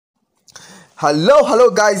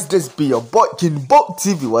Hello guys, this be your boy King Boat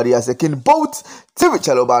TV. What do you say? King Boat TV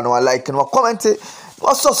channel ba no like and comment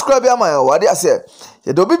or subscribe ya my what do you say?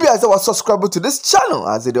 You don't be as I was subscribe to this channel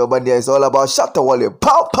as the Obania is all about Shatta wale.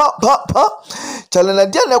 Pow. Channel na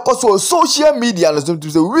dia na so social media no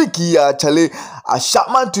to say wiki ya chale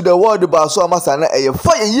Ashiaman to the world ba so amasa na e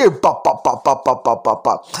fire ye pa.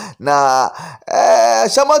 Na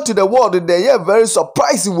Ashiaman to the world they are very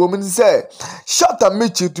surprising woman say Shatta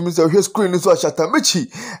Michy to me say his screen is so Shatta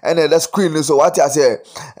Michy and that screen is so what I say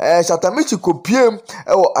Shatta Michy ko piem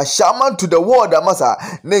Ashiaman to the world amasa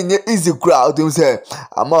na nye easy crowd to say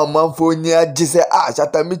ama manfo nya gise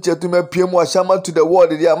Shatta Michy to me piem Ashiaman to the world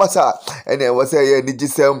dey amasa and was say ye ni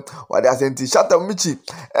gisem what I say Shatta Michy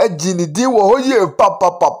ejini di wo hoye pa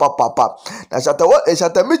na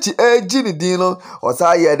Shatta Michy ejini di no o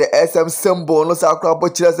sa ye the SM symbol no sa kra bo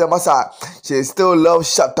kire say masa she still love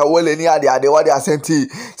Shatta wale ni ade what I say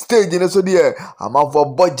stage no so there ama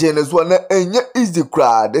for budget no so na enye easy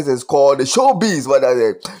crowd. This is called the showbiz what I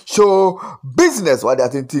say show business what I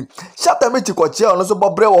say Shatta Michy ko chia no so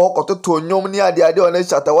bobre wo kototo nyom ni ade on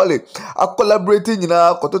Shatta wale a collaborating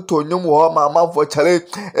nyina kototo nyom wo ma for chale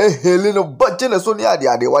heli no budget so ni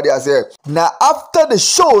ade what I say. Now after the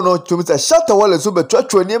show no to me say Shatta wale so be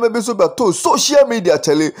twatwa ni maybe so be to social media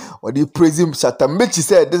chale what the praising Shatta Michy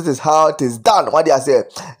said this is how it is done what I say.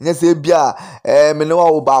 Nya say bia me no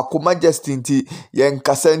wa ba ko majesty nti yen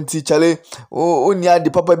kasa nti chale oni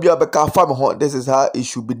ade papa bia be ka fa me ho this is how it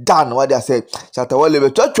should be done what I say. Shatta wale be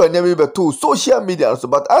twatwa ni maybe to social media so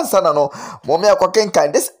but answer na no mo me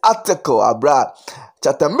akwakenkan this article abra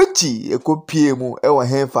Shatta Michy ekopie mu e wo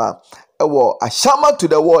henfa ewo Ashiaman to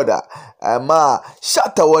the world ma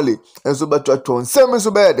Shatta wale enso betwatwa nsem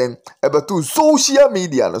so be den ebeto social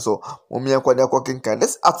media no so momia kwade akwakenkan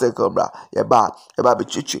this article bra ye ba be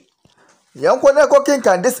chichi yankwane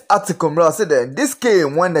akwakenkan this article bra say then this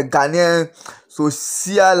came when the Ghanaian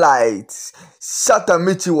socialite Shatta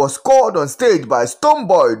Michy was called on stage by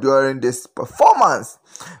Stonebwoy during this performance,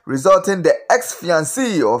 resulting the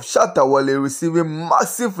ex-fiancée of Shatta wale receiving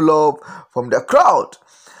massive love from the crowd.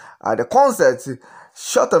 At the concert,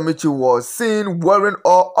 Shatta Michy was seen wearing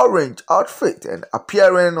an orange outfit and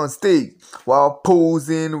appearing on stage while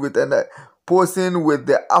posing with the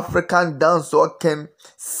African dancehall king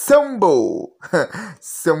symbol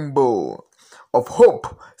of hope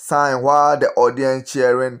sign while the audience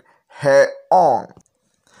cheering her on.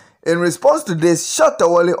 In response to this, Shatta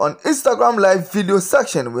wale on Instagram live video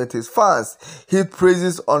section with his fans hit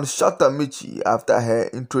praises on Shatta Michy after her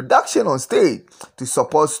introduction on stage to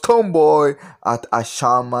support Stonebwoy at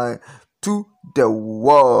Ashiaman to the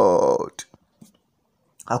world.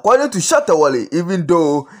 According to Shatta wale, even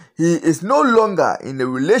though he is no longer in a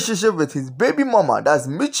relationship with his baby mama, that's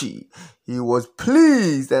Michy, he was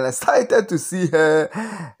pleased and excited to see her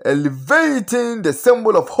elevating the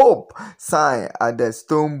symbol of hope sign at the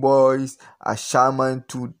Stonebwoy's Ashiaman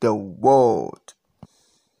to the world.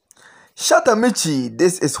 Shatta Michy,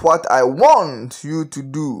 this is what I want you to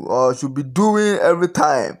do or should be doing every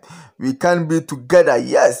time. We can be together,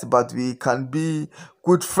 yes, but we can be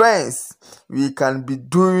good friends. We can be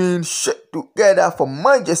doing shit together for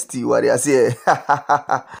majesty, what I say.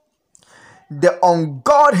 The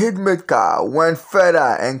on-God hitmaker went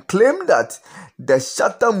further and claimed that the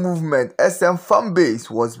Shatta movement SM fan base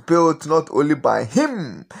was built not only by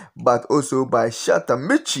him but also by Shatta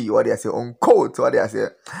Michy, what I say, on quote, what I say.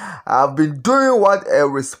 I've been doing what a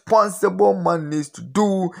responsible man needs to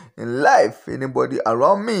do in life. Anybody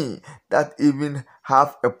around me that even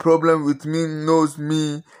have a problem with me knows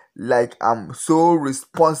me like I'm so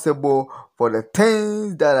responsible for the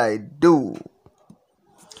things that I do.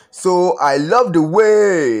 So I love the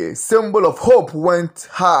way symbol of hope went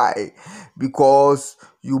high because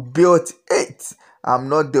you built it. I'm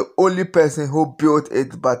not the only person who built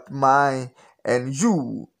it, but mine and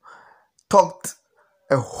you talked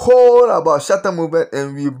a whole about Shatta movement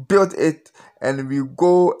and we built it and we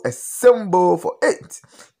go a symbol for it.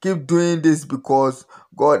 Keep doing this because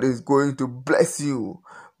God is going to bless you.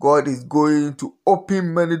 God is going to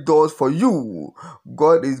open many doors for you.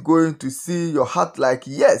 God is going to see your heart like,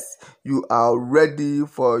 yes, you are ready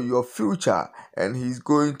for your future. And he's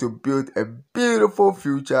going to build a beautiful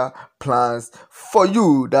future plans for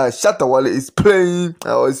you. That Shatta wale is praying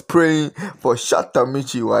for Shatta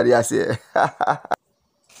Michy, what I say.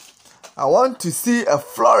 I want to see a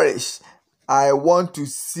flourish. I want to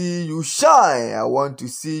see you shine. I want to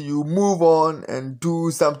see you move on and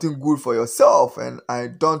do something good for yourself. And I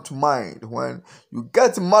don't mind when you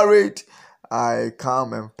get married. I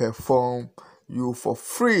come and perform you for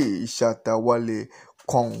free. Shatta wale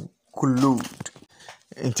conclude.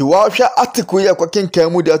 Nti wahwɛ article yɛ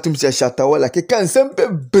kwakenkan mu de atum sɛ Shatta Wale keka nsɛm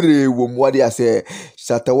bebree wɔ mu wade asɛ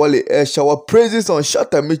Shatta Wale shower praises on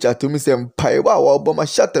Shatta Michy atum sɛ mpaebɔ a wɔbɔ ma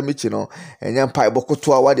Shatta Michy no ɛnyɛ mpaebɔ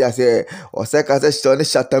kotoa wade asɛ ɔsɛ ka sɛ ne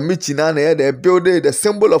Shatta Michy na yɛ the building the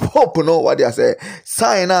symbol of hope no wade asɛ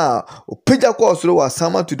sign a opagya kɔ soro wɔ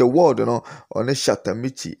Ashiaman to the world no ɔne Shatta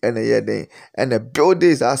Michy ɛna yɛ den ɛna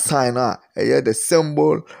building a sign a ɛyɛ the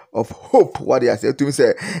symbol of hope wade asɛ atum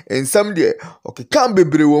sɛ nsɛm deɛ ɔkeka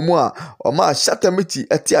bebree wɔ mu a ɔma Shatta Michy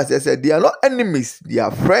ɛte asɛ sɛ they are not enemies, they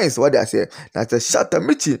are friends wade asɛ na sɛ Shatta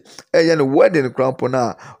Michy ɛyɛ no wedding krampo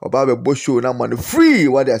na ɔba bɛbɔ show na man free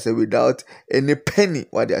wade asɛ without any penny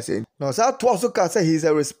wade asɛ na ɔsa to also ka sɛ he is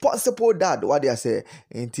a responsible dad wade asɛ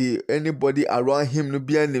nti anybody around him no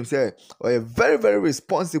be anim sɛ ɔyɛ very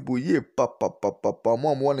responsible ye papa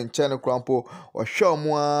mo mo ne nkyɛn no krampo ɔhwɛ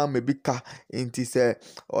mo a maybe ka nti sɛ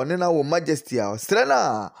ɔne na wo majesty a ɔsrɛ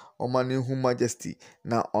na ɔma hu majesty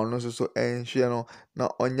na ɔno so ɛnhwɛ no na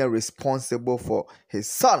ɔnyɛ responsible for his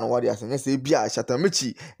son wade asɛ nyɛ sɛ bia Shatta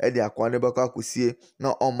Michy ɛde akwa ne bɛkɔ akosie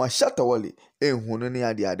na ɔma Shatta Wale ɛnhu no ne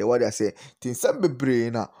ade wade asɛ tinsɛm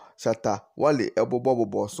bebree na Shatta Wale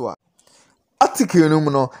ɛbobɔ so a article no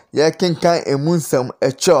mu no yɛ kenkan emu nsɛm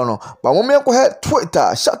ɛkyɛw no ba mo me kɔ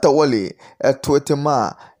Twitter Shatta Wale Twitter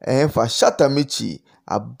ma ɛhɛfa Shatta Michy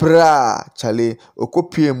abra chale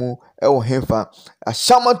okopie mu ɛwɔ hemfa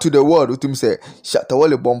Ashiaman to the world utum sɛ Shatta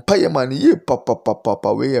Wale bompa ye man ye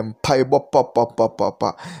papa we empai bo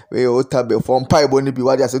papa we otabe for empai bo ni bi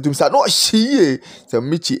wade asɛ utum sɛ no hye sɛ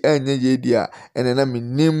Michy enye ye dia ene na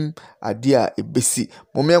minim ade a ebesi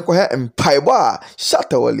mo me nkɔ empai bo a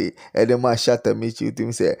Shatta Wale ede ma Shatta Michy utum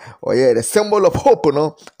sɛ oye the symbol of hope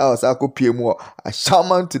no asa akopie mu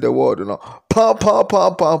Ashiaman to the world no pa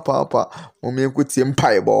mo me nkutie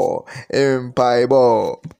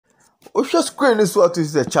empaibo Osha screen is what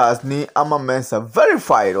is the Charles ni ama mensa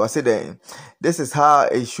verified or say then this is how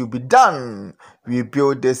it should be done. We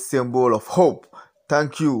build this symbol of hope.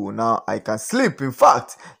 Thank you. Now I can sleep. In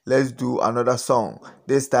fact, let's do another song.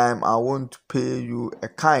 This time I won't pay you a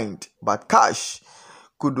kind but cash.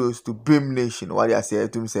 Kudos to Beam Nation. What I say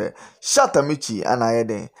to him say Shatta Michy and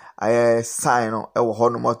I sign on ewo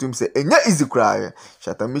hono ma to him say enya easy cry.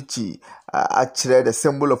 Shatta Michy actually the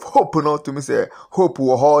symbol of hope no to me say hope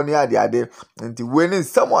wo ho ne ade nti winning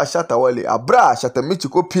someone Shatta Wale abra Shatta Michy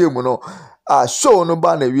ko pie mu no show no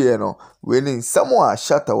ba na wie no winning someone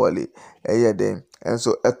Shatta Wale den and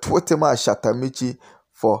so a Twitter ma Shatta Michy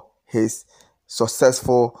for his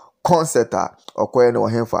successful concert okoye no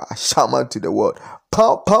hemfa Ashiaman to the world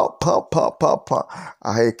pa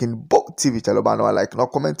I can book TV chalo ba no like no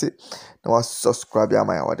comment it no subscribe ya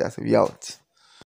my audience we out.